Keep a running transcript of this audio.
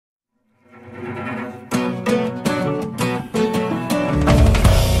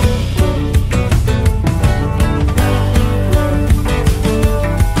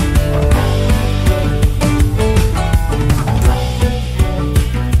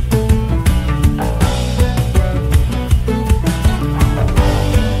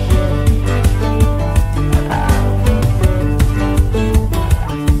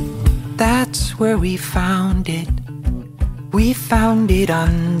where we found it. We found it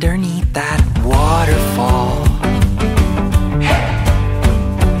underneath that waterfall.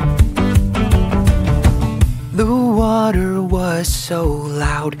 The water was so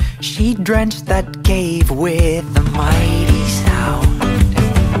loud, she drenched that cave with a mighty sound.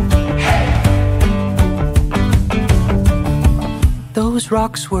 Those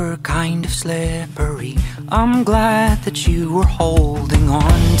rocks were kind of slippery. I'm glad that you were holding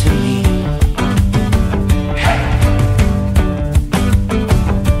on to me.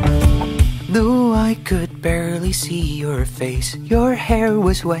 Though I could barely see your face, your hair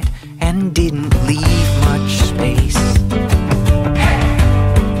was wet and didn't leave much space.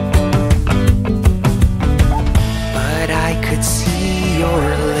 But I could see your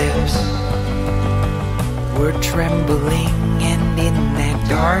lips were trembling, and in that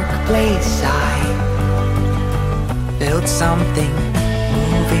dark place I felt something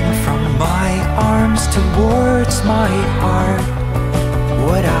moving from my arms towards my heart.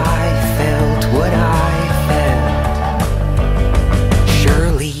 What I felt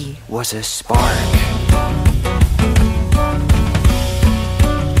surely was a spark.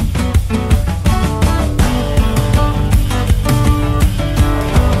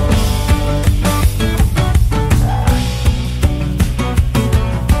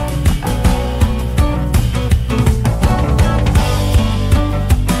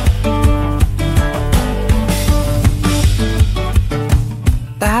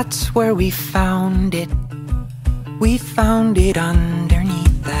 That's where we found it. We found it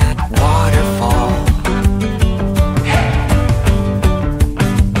underneath that waterfall.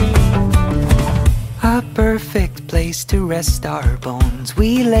 A perfect place to rest our bones.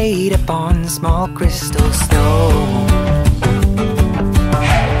 We laid upon small crystal stones.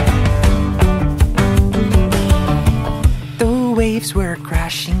 The waves were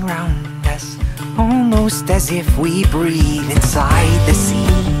crashing round us, almost as if we breathe inside the sea.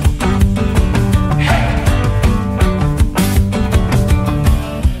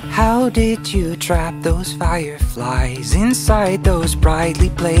 How did you trap those fireflies inside those brightly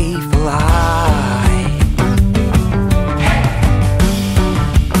playful eyes?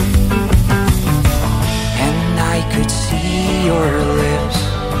 And I could see your lips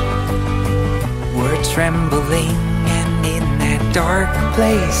were trembling, and in that dark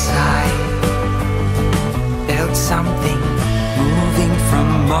place I felt something moving from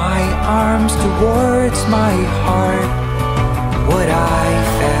my arms towards my heart. What I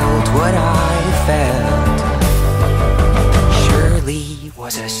felt surely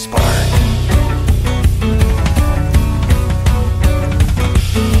was a spark.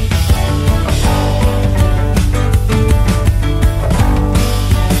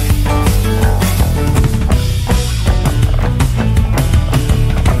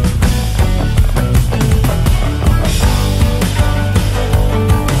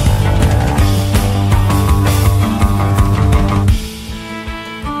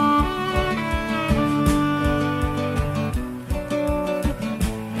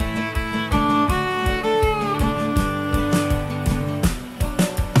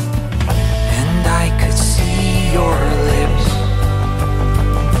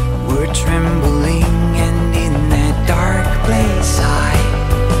 Trembling, and in that dark place I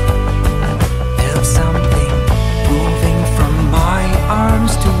felt something moving from my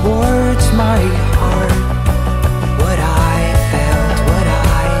arms towards my heart. What I felt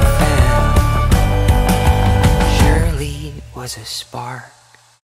surely was a spark.